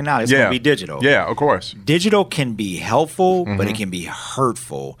talking now. It's going to be digital. Yeah, of course. Digital can be helpful, but it can be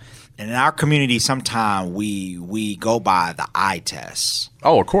hurtful. And in our community, sometimes we go by the eye test.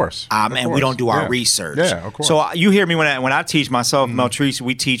 Oh, of course. And we don't do our research. Yeah, of course. So you hear me when I teach myself, Meltrice,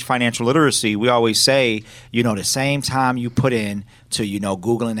 we teach financial literacy. We always say, the same time you put in to,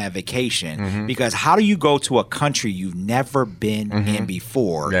 Googling that vacation. Because how do you go to a country you've never been in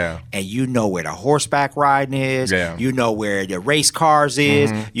before and you know where the horseback riding is, you know where the race cars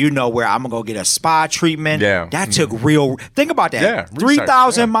is, you know where I'm going to go get a spa treatment. That took think about that.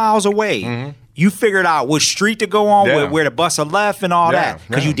 3,000 miles away. You figured out which street to go on, where the bus are left and all that,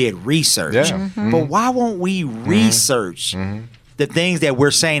 because you did research. But why won't we research the things that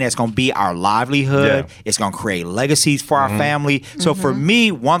we're saying that's going to be our livelihood? It's going to create legacies for our family. So for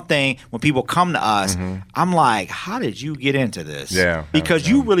me, one thing, when people come to us, I'm like, how did you get into this? Because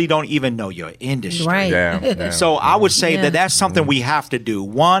you really don't even know your industry. Right. So I would say that that's something we have to do.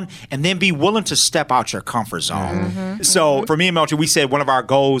 One, and then be willing to step out your comfort zone. So for me and Meltrice, we said one of our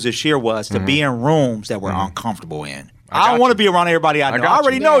goals this year was to be in rooms that we're uncomfortable in. I don't want to be around everybody I know. I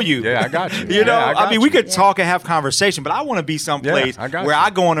already know you. Yeah, I got you. We could talk and have conversation, but I want to be someplace where I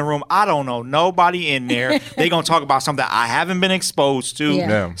go in a room, I don't know nobody in there. They're going to talk about something I haven't been exposed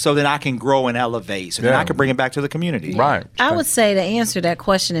to, so that I can grow and elevate, so then I can bring it back to the community. Right. I would say the answer to that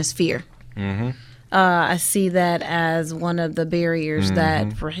question is fear. I see that as one of the barriers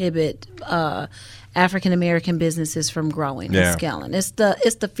that prohibit African American businesses from growing and scaling. It's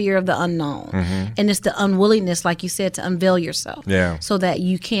the fear of the unknown, and it's the unwillingness, like you said, to unveil yourself, so that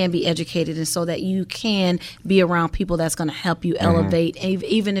you can be educated and so that you can be around people that's going to help you elevate,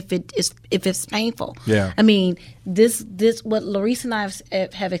 even if it's painful. I mean, this what LaRese and I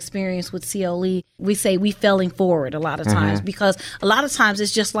have experienced with CLE. We say we failing forward a lot of times because a lot of times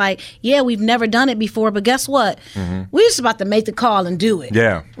it's just like, we've never done it before, but guess what? We're just about to make the call and do it.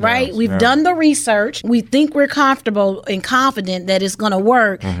 Right? We've done the research. We think we're comfortable and confident that it's going to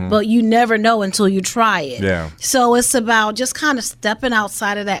work, but you never know until you try it. So it's about just kind of stepping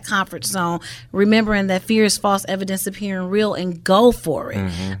outside of that comfort zone, remembering that fear is false evidence appearing real, and go for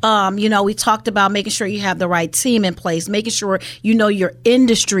it. We talked about making sure you have the right team in place, making sure you know your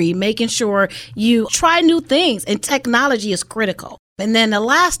industry, making sure you try new things, and technology is critical. And then the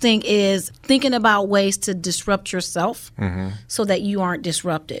last thing is thinking about ways to disrupt yourself so that you aren't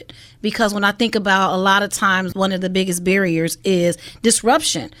disrupted. Because when I think about a lot of times, one of the biggest barriers is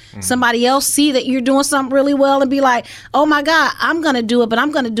disruption. Somebody else see that you're doing something really well and be like, oh my God, I'm going to do it, but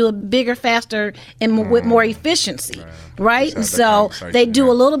I'm going to do it bigger, faster, and with more efficiency. Right? And so they do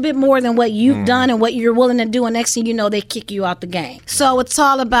a little bit more than what you've done and what you're willing to do. And next thing you know, they kick you out the game. So it's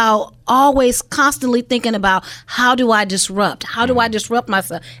all about always constantly thinking about, how do I disrupt? How do I disrupt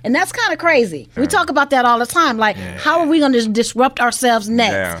myself? And that's kind of crazy. We talk about that all the time. Like, how are we going to disrupt ourselves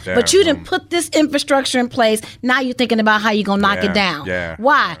next? But you didn't put this infrastructure in place. Now you're thinking about how you're going to knock it down.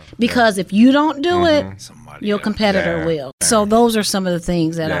 Why? Because if you don't do it, your competitor will. So those are some of the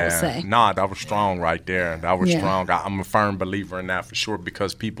things that I would say. Nah, that was strong right there. That was strong. I'm a firm believer in that for sure,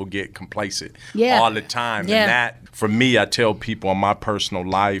 because people get complacent all the time. And that, for me, I tell people in my personal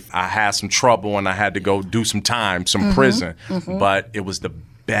life, I had some trouble and I had to go do some time, some prison. But it was the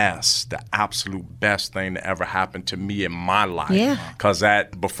absolute best thing that ever happened to me in my life. Because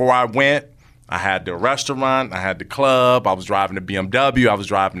before I went, I had the restaurant, I had the club, I was driving the BMW, I was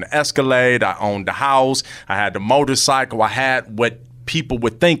driving the Escalade, I owned the house, I had the motorcycle, I had what people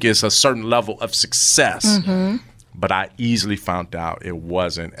would think is a certain level of success. But I easily found out it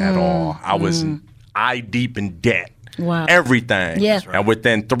wasn't at all. I was eye deep in debt. Everything. And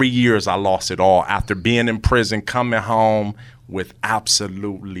within 3 years, I lost it all. After being in prison, coming home with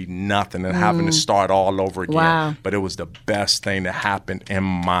absolutely nothing and having to start all over again. But it was the best thing that happened in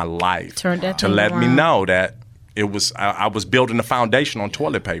my life to let me know that it was I was building a foundation on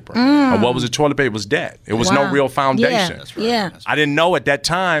toilet paper. And what was the toilet paper? It was debt. It was no real foundation. I didn't know at that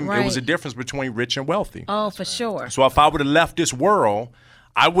time it was a difference between rich and wealthy. Oh, for sure. So if I would have left this world,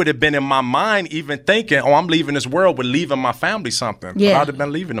 I would have been in my mind even thinking, I'm leaving this world with leaving my family something. But I would have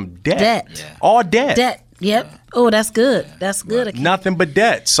been leaving them debt. All debt. Debt. Yep. Oh, that's good. That's good. Nothing but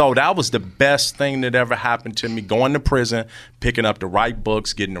debt. So that was the best thing that ever happened to me, going to prison, picking up the right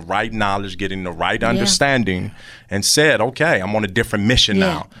books, getting the right knowledge, getting the right understanding, and said, okay, I'm on a different mission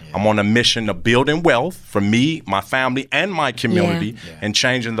now. I'm on a mission of building wealth for me, my family, and my community, and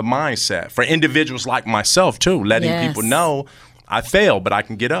changing the mindset. For individuals like myself, too, letting people know, I failed, but I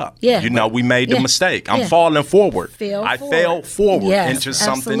can get up. We made the mistake. I'm falling forward. I fell forward into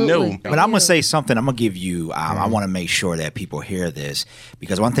something new. But I'm going to say something. I'm going to give you, I want to make sure that people hear this,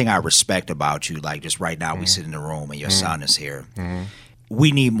 because one thing I respect about you, like just right now we sit in the room and your son is here.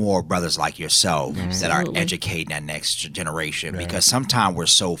 We need more brothers like yourself that are educating that next generation, because sometimes we're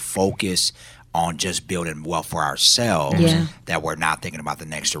so focused on just building wealth for ourselves that we're not thinking about the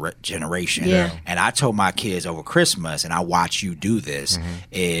next generation. And I told my kids over Christmas, and I watch you do this,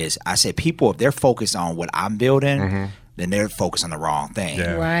 is I said, people, if they're focused on what I'm building, then they're focused on the wrong thing.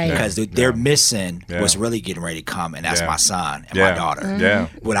 Because they're missing what's really getting ready to come, and that's my son and my daughter.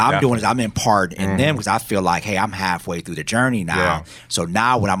 What I'm doing is I'm imparting in them, because I feel like, hey, I'm halfway through the journey now. So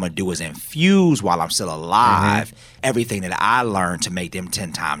now what I'm going to do is infuse while I'm still alive everything that I learned to make them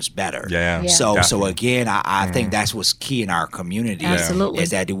 10 times better. So again, I think that's what's key in our community. Is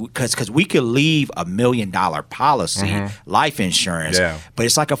that because we could leave $1 million policy, life insurance, but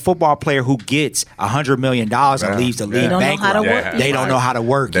it's like a football player who gets $100 million and leaves the league bankrupt. They don't know how to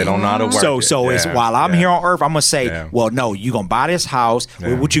work it. They don't know how to work it. So it's while I'm here on earth, I'm going to say, well, no, you're going to buy this house.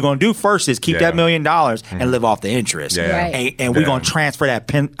 What you're going to do first is keep that $1 million and live off the interest. And we're going to transfer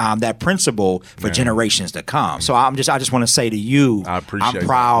that principle for generations to come. So I just want to say to you, I'm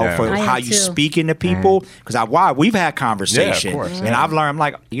proud for how you speaking to people, because we've had conversation, and I've learned, I'm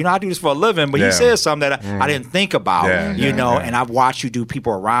like, I do this for a living, but he says something that I didn't think about, and I've watched you do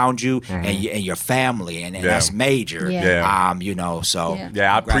people around you and your family, and that's major, so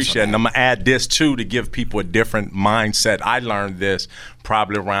I appreciate it. And I'm gonna add this too, to give people a different mindset. I learned this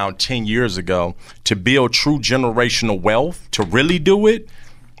probably around 10 years ago. To build true generational wealth, to really do it,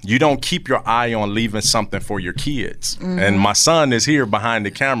 you don't keep your eye on leaving something for your kids. And my son is here behind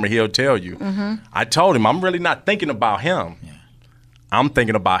the camera. He'll tell you. I told him, I'm really not thinking about him. I'm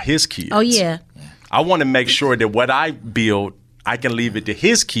thinking about his kids. Oh, yeah. I want to make sure that what I build, I can leave it to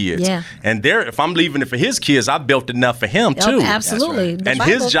his kids. Yeah. And if I'm leaving it for his kids, I built enough for him too. Oh, absolutely. And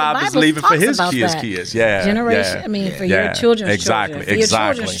his job is leaving for his kids. Yeah. Generation. Yeah. I mean, for your children's children. For your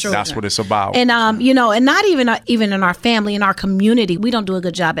children's children. That's what it's about. And and not even in our family, in our community, we don't do a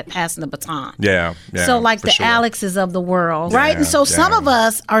good job at passing the baton. Yeah. So like the Alexes of the world, right? And so some of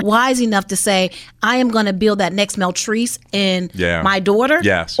us are wise enough to say, I am going to build that next Meltrice in my daughter.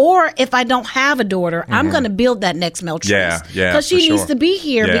 Yes. Or if I don't have a daughter, I'm going to build that next Meltrice. Yeah. Because she needs to be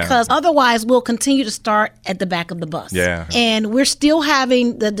here, because otherwise we'll continue to start at the back of the bus. Yeah. And we're still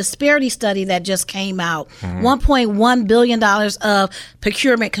having the disparity study that just came out. $1.1 billion of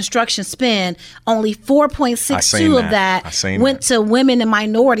procurement construction spend, only 4.62 of that went to women and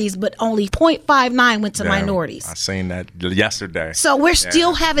minorities, but only 0.59 went to minorities. I seen that yesterday. So we're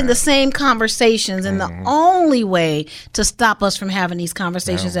still having the same conversations, and the only way to stop us from having these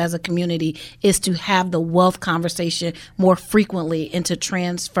conversations as a community is to have the wealth conversation more frequently and to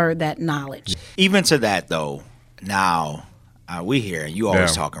transfer that knowledge. Even to that, though, now we here, and you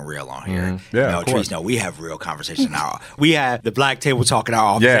always talking real on here. Meltrice, we have real conversations now. We have the Black Table Talk in our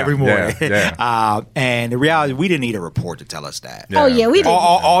office every morning. And the reality, we didn't need a report to tell us that. Oh, yeah, we didn't.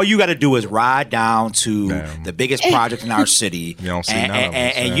 All you got to do is ride down to the biggest project in our city. You don't see none of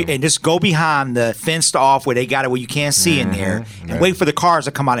us, and just go behind the fenced off where they got it where you can't see in there, and wait for the cars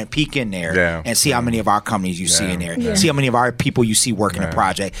to come out and peek in there and see how many of our companies you see in there. See how many of our people you see working the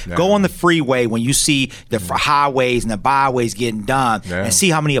project. Go on the freeway when you see the highways and the byways getting done, and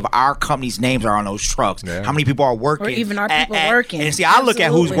see how many of our companies' names are on those trucks. How many people are working, or even our people working. And see, I look at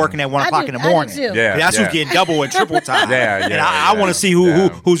who's working at 1 o'clock in the morning. That's who's getting double and triple time. And I want to see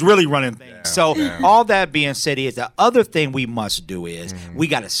who's really running things. So all that being said, is the other thing we must do is we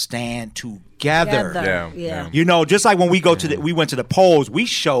got to stand together. You know, just like when we we went to the polls, we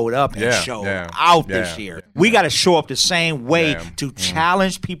showed up and showed out this year. We got to show up the same way to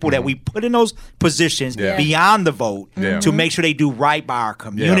challenge people that we put in those positions beyond the vote to make sure they do right by our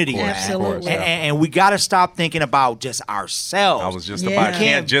community. Absolutely. And we got to stop thinking about just ourselves. I was just about, it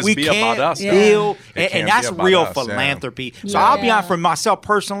can't just be about us. And that's real philanthropy. So I'll be honest, for myself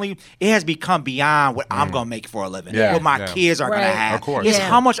personally, it has become beyond what I'm going to make for a living, what my kids are going to have. Of course. It's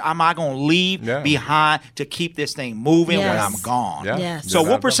how much am I going to leave behind to keep this thing moving when I'm gone. So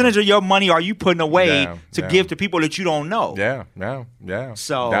what percentage of your money are you putting away to give to people that you don't know?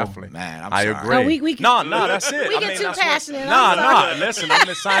 So definitely, man, I agree. No, that's it. We get too passionate. No, listen, I'm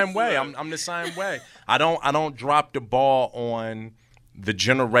the same way. I'm the same way. I don't drop the ball on the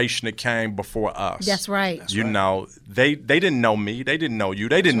generation that came before us. That's right. You know, they didn't know me. They didn't know you.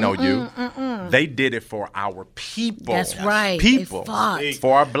 They didn't know you. They did it for our people. That's right. People. They fought.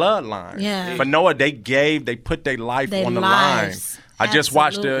 For our bloodline. Yeah. For Noah, they put their life on the line. I just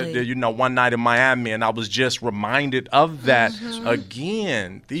watched the one night in Miami, and I was just reminded of that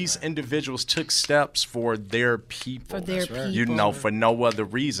again. These individuals took steps for their people. You know, for no other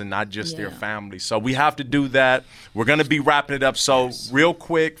reason, not just their family. So we have to do that. We're going to be wrapping it up. So real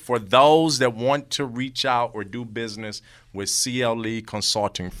quick, for those that want to reach out or do business with CLE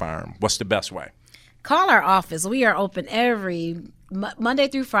Consulting Firm, what's the best way? Call our office. We are open every Monday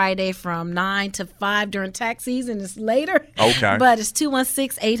through Friday from 9 to 5 during tax season. It's later. Okay. But it's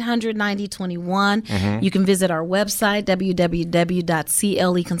 216-800-9021. You can visit our website,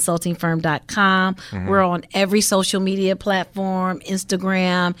 www.cleconsultingfirm.com. We're on every social media platform,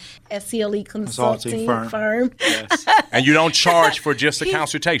 Instagram, CLE Consulting Firm. Yes. And you don't charge for just a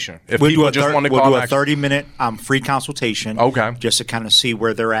consultation. If people just want to call, we'll do a 30-minute free consultation. Okay. Just to kind of see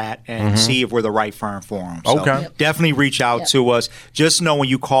where they're at and see if we're the right firm for them. So definitely reach out to us. Just know when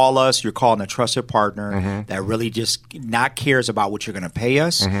you call us, you're calling a trusted partner that really just not cares about what you're going to pay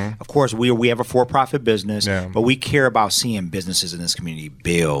us. Of course, we have a for-profit business, but we care about seeing businesses in this community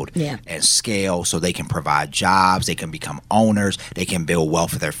build and scale so they can provide jobs, they can become owners, they can build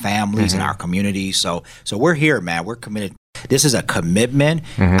wealth for their families and our communities. So we're here, man. We're committed. This is a commitment,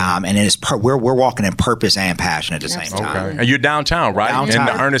 and it's we're walking in purpose and passion at the same time. Okay. And you're downtown, right? Downtown.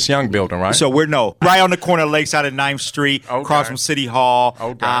 In the Ernest Young building, right? So we're right on the corner of Lakeside and 9th Street, across from City Hall.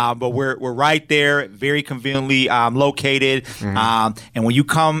 But we're right there, very conveniently located. And when you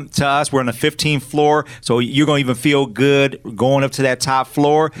come to us, we're on the 15th floor, so you're going to even feel good going up to that top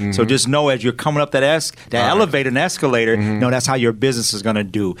floor. So just know as you're coming up that elevator and escalator, know that's how your business is going to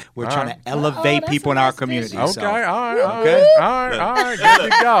do. We're trying to elevate people in our community. Okay, all right.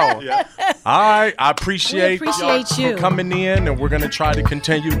 Good to go. All right. I appreciate y'all you for coming in, and we're going to try to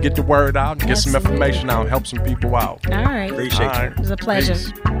continue to get the word out and get some information out and help some people out. All right. Appreciate you. It was a pleasure.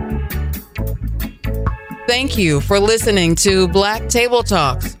 Peace. Thank you for listening to Black Table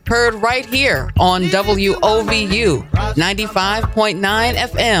Talks, heard right here on WOVU 95.9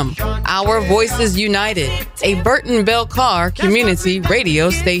 FM, Our Voices United, a Burton Bell Carr community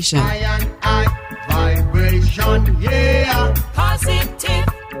radio station. Vibration, yeah.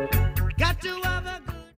 Positive.